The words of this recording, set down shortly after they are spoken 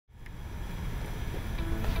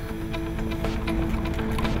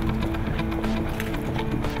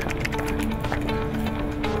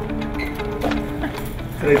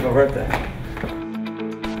Today's my birthday.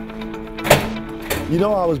 You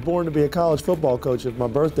know I was born to be a college football coach if my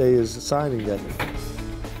birthday is signing day.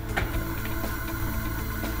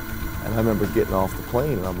 And I remember getting off the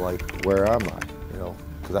plane and I'm like, where am I? You know,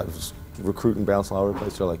 because I was recruiting, bouncing all over the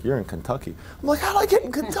place. They're like, you're in Kentucky. I'm like, how did I get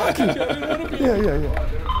in Kentucky? Yeah.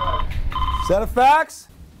 Is that a fax?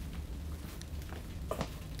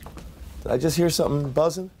 Did I just hear something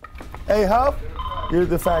buzzing? Hey, Huff, you're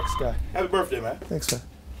the fax guy. Happy birthday, man. Thanks, man.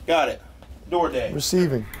 Got it. Door day.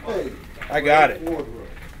 Receiving. Hey, I got it. The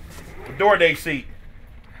door day seat.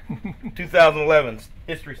 2011.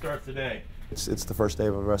 History starts today. It's the first day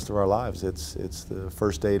of the rest of our lives. It's the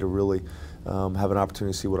first day to really have an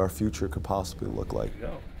opportunity to see what our future could possibly look like. You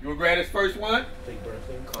want to grab this first one?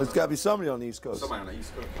 There's got to be somebody on the East Coast. Somebody on the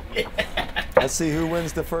East Coast. Let's see who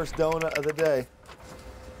wins the first donut of the day.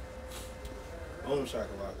 Boom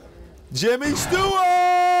shakalaka. Jimmy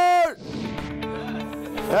Stewart!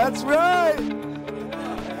 That's right!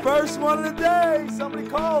 First one of the day. Somebody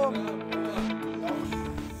call him.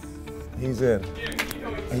 He's in.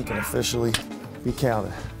 He can officially be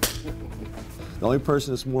counted. The only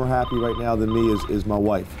person that's more happy right now than me is my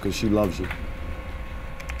wife, because she loves you.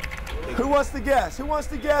 Who wants to guess? Who wants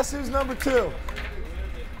to guess who's number 2?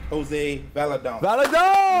 Jose Valadon.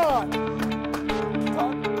 Valadon!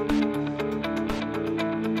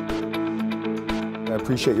 I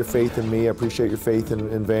appreciate your faith in me. I appreciate your faith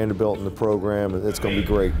in Vanderbilt and the program. It's going to be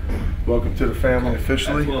great. Welcome to the family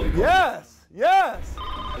officially. Yes, yes.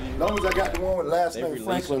 As long as I got the one with last name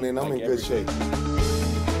Franklin, then I'm in good shape.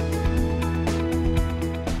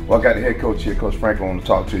 Well, I got the head coach here, Coach Franklin. I want to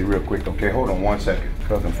talk to you real quick. Okay, hold on 1 second.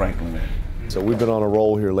 Cousin Franklin there. So we've been on a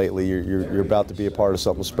roll here lately. You're about to be a part of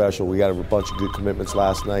something special. We got a bunch of good commitments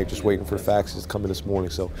last night, just waiting for faxes to come in this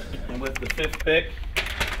morning. So. And with the 5th pick,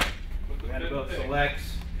 Vanderbilt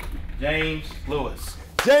selects James Lewis.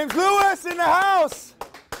 James Lewis in the house!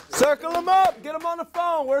 Circle him up, get him on the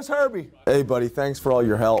phone. Where's Herbie? Hey, buddy, thanks for all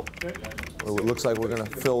your help. It looks like we're going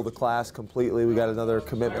to fill the class completely. We got another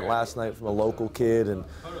commitment last night from a local kid, and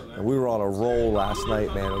we were on a roll last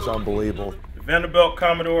night, man. It was unbelievable. The Vanderbilt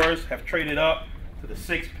Commodores have traded up to the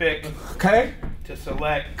 6th pick to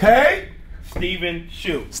select Stephen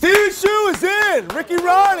Shue. Stephen Shue is in! Ricky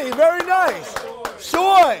Ronnie, very nice.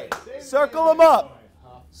 Shoy, circle him up.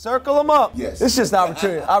 Circle him up. Yes. It's just an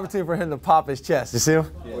opportunity for him to pop his chest. You see him?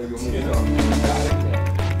 Yeah.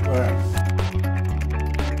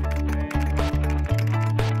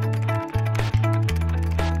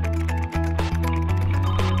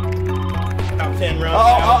 Top 10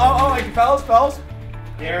 round. Like fellas.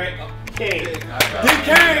 Derek King. D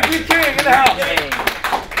King in the house.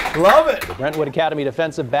 Love it. The Brentwood Academy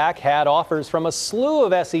defensive back had offers from a slew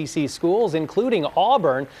of SEC schools, including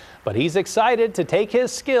Auburn, but he's excited to take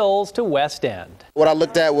his skills to West End. What I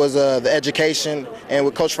looked at was the education, and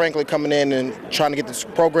with Coach Franklin coming in and trying to get this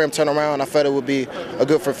program turned around, I felt it would be a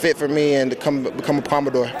good fit for me and to become a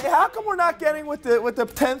Commodore. Hey, how come we're not getting with the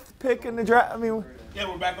 10th pick in the draft? I mean, yeah,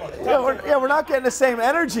 we're back on it. We're not getting the same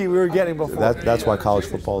energy we were getting before. That's why college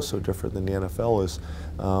football is so different than the NFL is.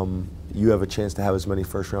 You have a chance to have as many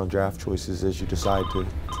first-round draft choices as you decide to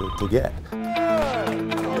get.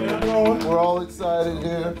 We're all excited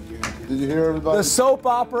here. Did you hear everybody? The soap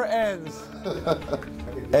opera ends.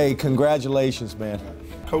 Hey, congratulations, man.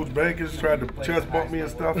 Coach Bankers tried to chest bump me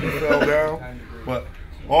and stuff. He fell down. But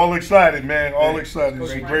all excited, man. All excited.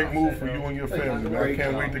 It's a great move for you and your family, man. I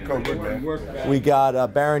can't wait to coach you, man. We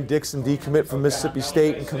got Barron Dixon decommitted from Mississippi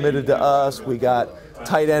State and committed to us. We got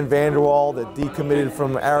tight end Vanderwall that decommitted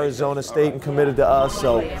from Arizona State and committed to us.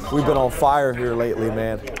 So we've been on fire here lately,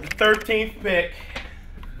 man. 13th pick,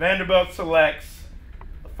 Vanderbilt selects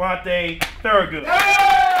Lafante Thurgood.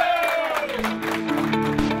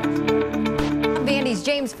 Vandy's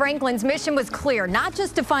James Franklin's mission was clear, not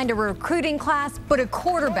just to find a recruiting class, but a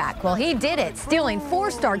quarterback. Well, he did it, stealing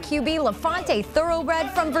 4-star QB Lafante Thoroughbred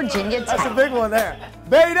from Virginia Tech. That's a big one there.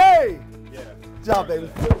 Bayday! Good job, baby.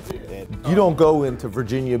 You don't go into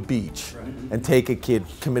Virginia Beach and take a kid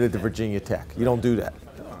committed to Virginia Tech. You don't do that.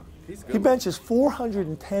 He benches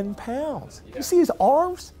 410 pounds. You see his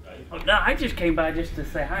arms? No, I just came by just to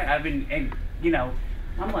say hi. I've been, and you know,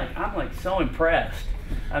 I'm like so impressed.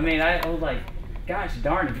 I mean, I was like, gosh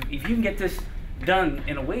darn, if you can get this done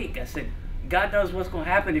in a week, I said, God knows what's going to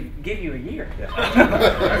happen if give you a year. The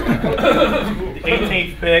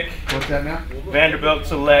 18th pick. What's that now? Vanderbilt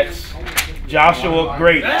selects Joshua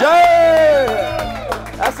Grady.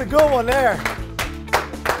 That's a good one there.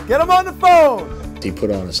 Get him on the phone. He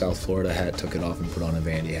put on a South Florida hat, took it off, and put on a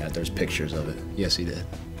Vandy hat. There's pictures of it. Yes, he did.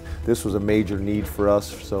 this was a major need for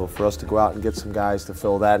us. So for us to go out and get some guys to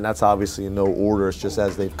fill that, and that's obviously in no order, it's just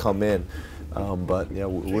as they've come in. But you know,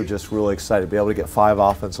 we're just really excited to be able to get 5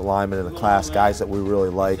 offensive linemen in the class, guys that we really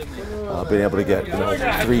like, being able to get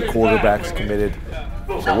 3 quarterbacks committed.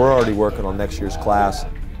 So we're already working on next year's class.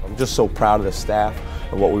 I'm just so proud of the staff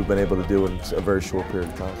and what we've been able to do in a very short period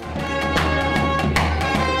of time.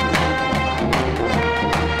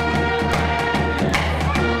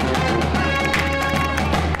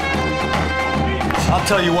 I'll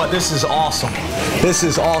tell you what, this is awesome. This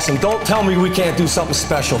is awesome. Don't tell me we can't do something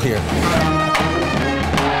special here.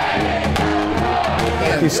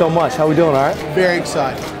 Thank you so much. How we doing, all right? Very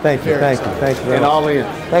excited. Thank you, thank you very much. all in.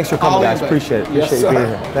 Thanks for coming, guys. Appreciate it. Appreciate you being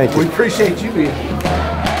here. Thank you. We appreciate you being here.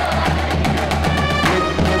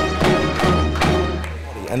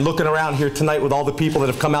 And looking around here tonight with all the people that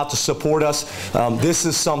have come out to support us, this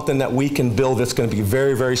is something that we can build that's going to be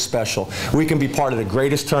very, very special. We can be part of the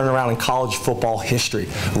greatest turnaround in college football history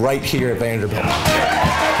right here at Vanderbilt.